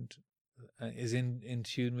is in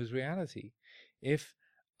tune with reality. If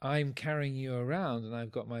I'm carrying you around and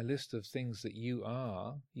I've got my list of things that you're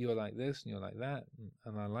like this and you're like that,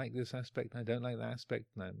 and I like this aspect and I don't like that aspect,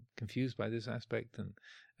 and I'm confused by this aspect and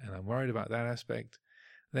I'm worried about that aspect,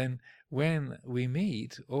 then when we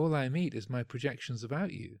meet, all I meet is my projections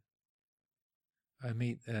about you. I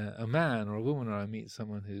meet a man or a woman, or I meet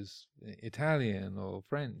someone who's Italian or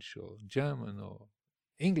French or German or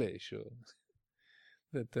English, or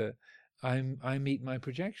that I meet my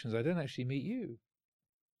projections. I don't actually meet you.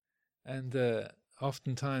 And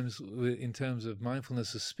oftentimes, in terms of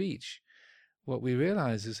mindfulness of speech, what we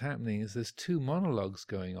realize is happening is there's two monologues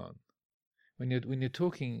going on. When you're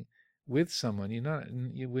talking with someone,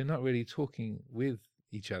 we're not really talking with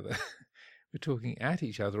each other. We're talking at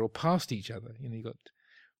each other or past each other.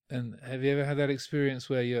 And have you ever had that experience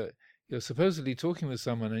where you're supposedly talking with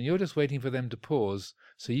someone and you're just waiting for them to pause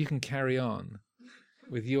so you can carry on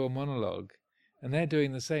with your monologue? And they're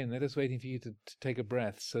doing the same. They're just waiting for you to take a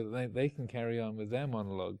breath so that they can carry on with their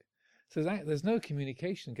monologue. So there's no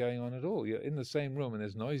communication going on at all. You're in the same room and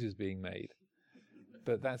there's noises being made,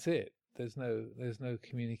 but that's it. There's no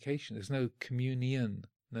communication. There's no communion.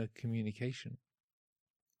 No communication.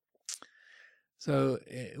 So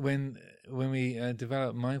when we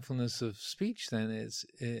develop mindfulness of speech, then it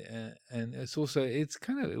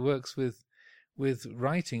works with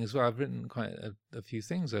writing as well. I've written quite a few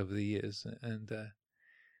things over the years, and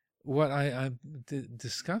what I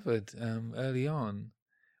discovered early on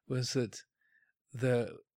was that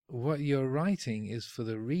what you're writing is for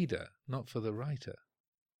the reader, not for the writer.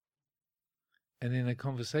 And in a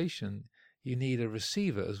conversation, you need a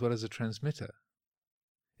receiver as well as a transmitter.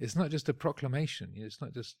 It's not just a proclamation. It's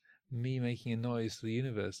not just me making a noise to the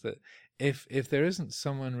universe. That if there isn't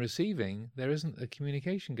someone receiving, there isn't a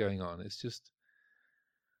communication going on. It's just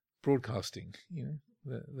broadcasting.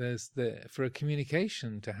 For a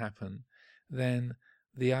communication to happen, then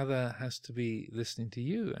the other has to be listening to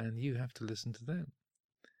you, and you have to listen to them.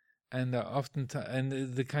 And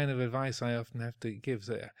and the kind of advice I often have to give is,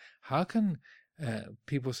 how can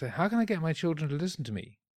people say, how can I get my children to listen to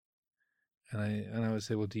me? And I would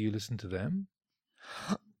say, well, do you listen to them?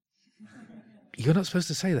 You're not supposed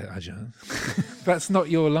to say that, Ajahn. That's not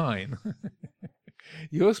your line.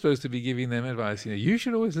 You're supposed to be giving them advice. You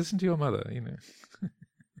should always listen to your mother.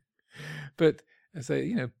 But I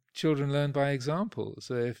say, children learn by example.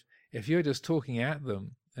 So if you're just talking at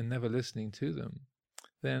them and never listening to them,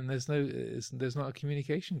 then there's not a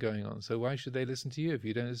communication going on. So why should they listen to you if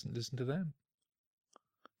you don't listen to them?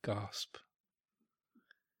 Gasp.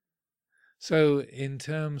 So in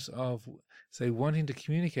terms of, say, wanting to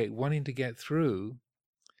communicate, wanting to get through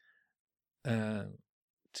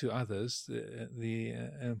to others, the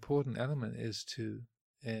important element is to,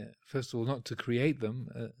 first of all, not to create them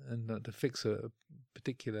and not to fix a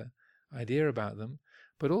particular idea about them,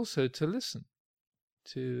 but also to listen,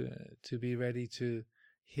 to be ready to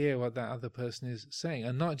hear what that other person is saying,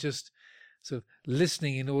 and not just sort of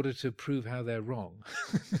listening in order to prove how they're wrong.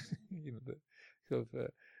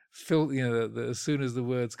 as soon as the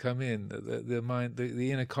words come in, the mind,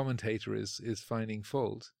 the inner commentator is finding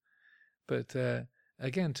fault. But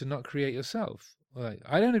again, to not create yourself. Like,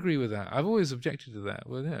 I don't agree with that. I've always objected to that.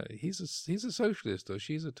 Well, no, he's a socialist, or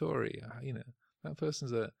she's a Tory. That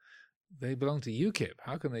person's they belong to UKIP.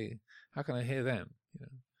 How can I hear them?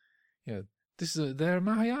 They're a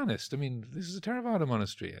Mahayanist. I mean, this is a Theravada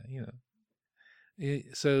monastery.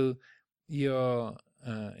 So you're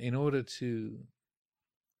in order to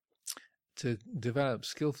develop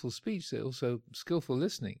skillful speech, also skillful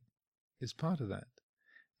listening is part of that,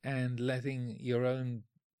 and letting your own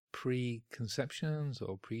preconceptions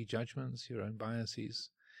or prejudgments, your own biases,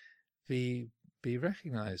 be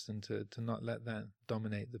recognized, and to not let that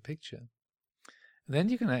dominate the picture. And then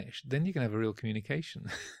you can have a real communication.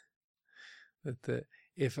 That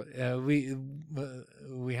if we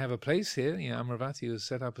have a place here, Amaravati was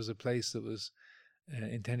set up as a place that was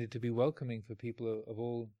intended to be welcoming for people of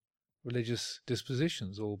all religious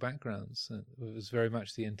dispositions, all backgrounds. It was very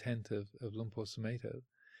much the intent of Lumpur Sumedho.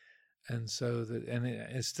 And so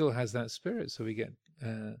it still has that spirit. So we get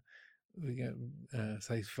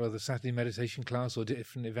say for the Saturday meditation class or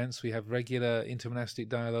different events, we have regular intermonastic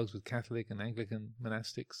dialogues with Catholic and Anglican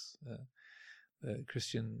monastics,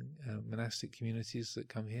 Christian monastic communities that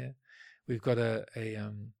come here. We've got a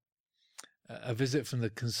visit from the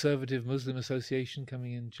Conservative Muslim Association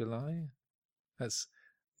coming in July. That's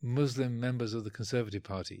Muslim members of the Conservative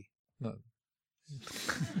Party, not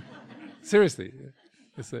seriously.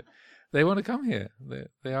 They want to come here.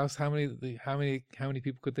 They asked how many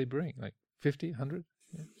people could they bring? Like 50, 100?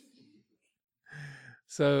 Yeah.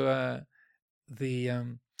 So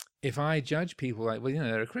if I judge people like, well,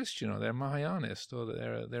 they're a Christian, or they're a Mahayanist, or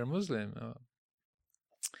they're a Muslim,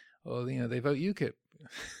 or they vote UKIP,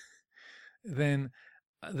 then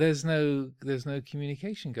there's no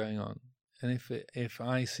communication going on. And if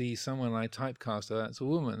I see someone I typecast, that's a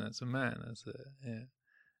woman, that's a man, that's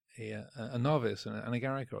a novice, an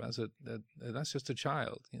anagarika, that's just a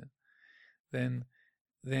child, then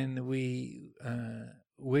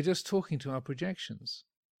we're just talking to our projections,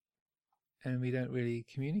 and we don't really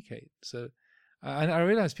communicate. So I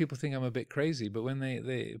realize people think I'm a bit crazy, but when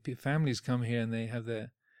families come here and they have their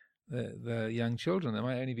young children, they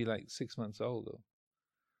might only be like 6 months old, or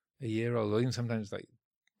a year old, or even sometimes like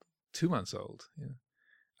 2 months old.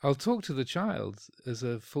 I'll talk to the child as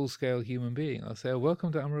a full-scale human being. I'll say, "Oh,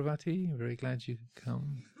 welcome to Amaravati. Very glad you could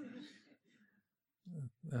come.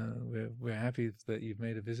 We're happy that you've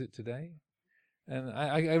made a visit today." And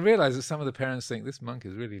I realize that some of the parents think this monk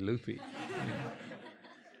is really loopy.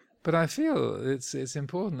 But I feel it's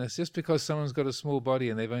important. It's just because someone's got a small body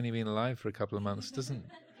and they've only been alive for a couple of months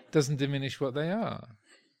doesn't diminish what they are.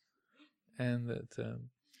 And that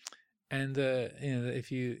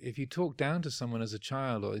if you talk down to someone as a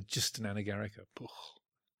child, or just an anagarika,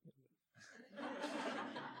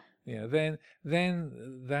 then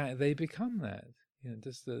that they become that.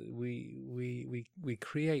 Just that we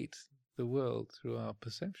create the world through our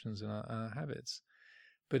perceptions and our habits.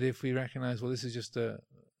 But if we recognize, well, this is just a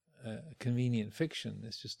convenient fiction,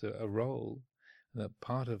 it's just a role, that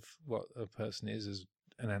part of what a person is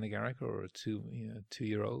an anagarika or a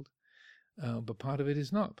 2-year-old, but part of it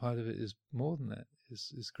is not. Part of it is more than that,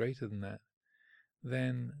 is greater than that.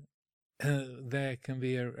 Then there can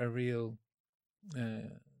be a real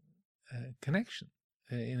connection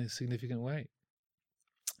in a significant way.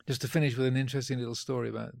 Just to finish with an interesting little story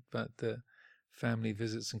about family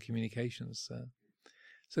visits and communications. So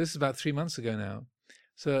this is about 3 months ago now.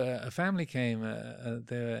 So a family came.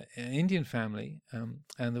 They're an Indian family, and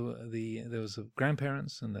there was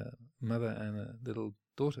grandparents and a mother and a little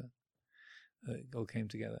daughter. All came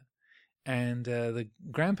together, and the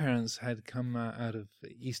grandparents had come out of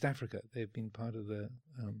East Africa. They've been part of I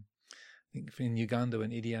think in Uganda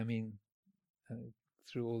when Idi Amin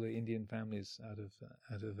threw all the Indian families out of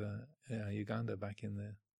Uganda back in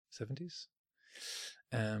the 70s.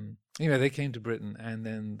 Anyway, they came to Britain, and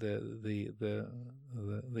then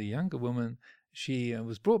the younger woman, she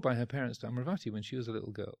was brought by her parents to Amaravati when she was a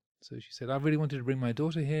little girl. So she said, "I really wanted to bring my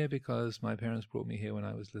daughter here because my parents brought me here when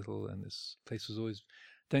I was little, and this place was always,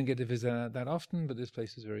 don't get to visit that often, but this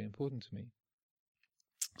place is very important to me.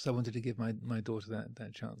 So I wanted to give my daughter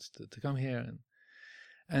that chance to come here."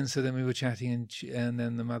 And so then we were chatting, and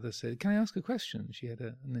then the mother said, "Can I ask a question?"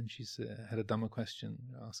 And then she had a Dhamma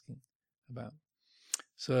question asking about.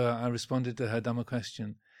 So I responded to her Dhamma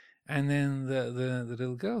question, and then the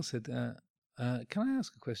little girl said, "Can I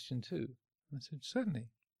ask a question too?" I said,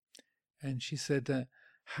 "Certainly." And she said,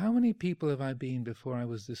 "How many people have I been before I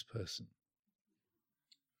was this person?"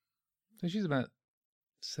 So she's about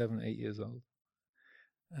 7, 8 years old.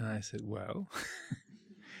 And I said, well,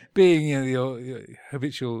 being your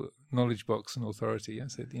habitual knowledge box and authority, I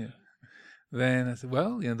said, then I said,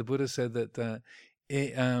 well, the Buddha said that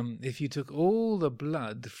if you took all the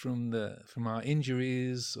blood from our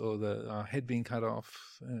injuries or our head being cut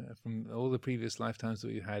off from all the previous lifetimes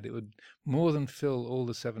that we had, it would more than fill all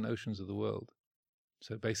the 7 oceans of the world.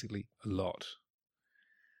 So basically, a lot.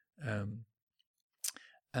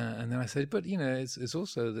 And then I said, but it's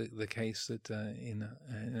also the case that in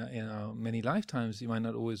our many lifetimes, you might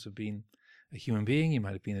not always have been a human being. You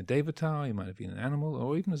might have been a devata, you might have been an animal,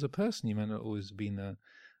 or even as a person, you might not always have been a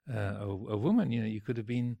woman. You could have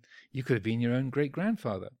been your own great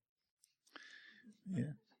grandfather.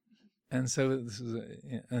 Yeah. And so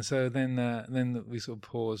then we sort of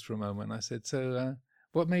paused for a moment. I said, so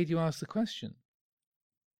what made you ask the question?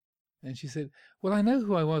 And she said, well, I know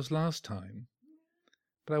who I was last time,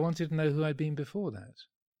 but I wanted to know who I'd been before that.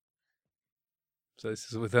 So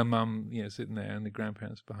this is with her mum, sitting there, and the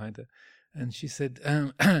grandparents behind her. And she said,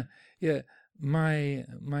 yeah,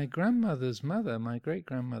 my grandmother's mother, my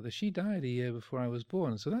great-grandmother, she died a year before I was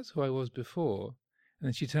born, so that's who I was before. And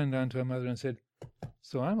then she turned down to her mother and said,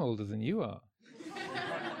 so I'm older than you are.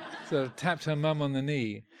 So tapped her mum on the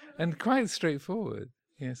knee, and quite straightforward.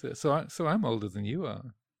 So I'm older than you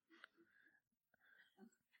are.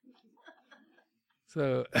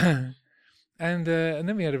 So, and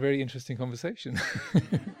then we had a very interesting conversation.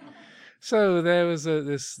 So there was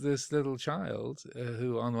this little child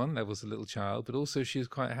who, on one level, was a little child, but also she was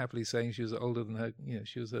quite happily saying she was older than her.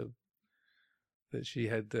 That she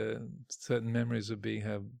had certain memories of being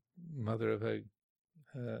her mother of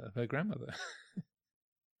her grandmother.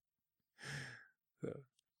 So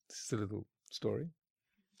it's just a little story.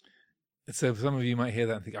 So some of you might hear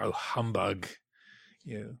that and think, "Oh, humbug!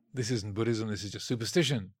 This isn't Buddhism. This is just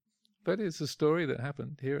superstition." But it's a story that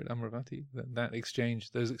happened here at Amaravati.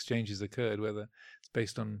 Those exchanges occurred. Whether it's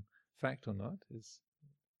based on fact or not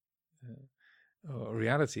or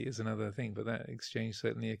reality is another thing. But that exchange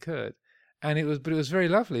certainly occurred, but it was very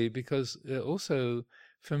lovely because also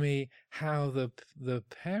for me how the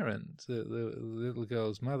parent, the little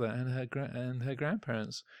girl's mother, and her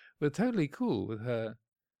grandparents were totally cool with her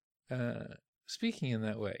speaking in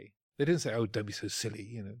that way. They didn't say, "Oh, don't be so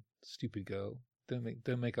silly, stupid girl.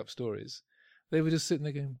 Don't make up stories." They were just sitting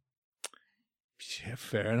there going, "Yeah,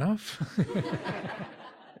 fair enough."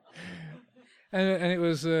 and it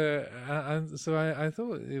was so I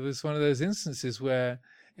thought it was one of those instances where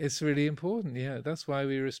it's really important. Yeah, that's why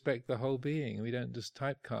we respect the whole being. We don't just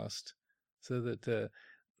typecast, so that the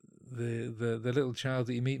little child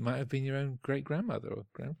that you meet might have been your own great grandmother or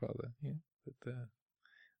grandfather. Yeah, but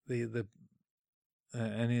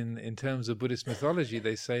and in terms of Buddhist mythology,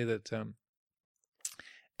 they say that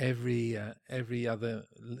every other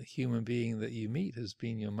human being that you meet has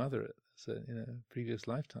been your mother in a previous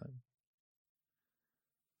lifetime.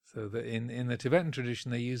 So that in the Tibetan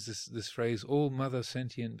tradition, they use this phrase, "all mother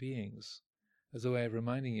sentient beings," as a way of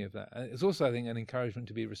reminding you of that. It's also, I think, an encouragement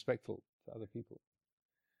to be respectful to other people,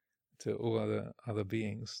 to all other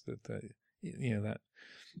beings. That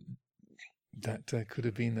that could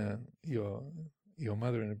have been your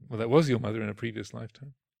mother, that was your mother in a previous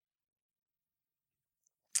lifetime.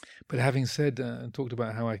 But having said and talked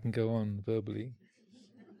about how I can go on verbally,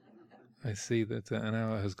 I see that an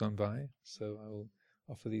hour has gone by, so I will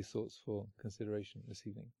offer these thoughts for consideration this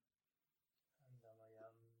evening.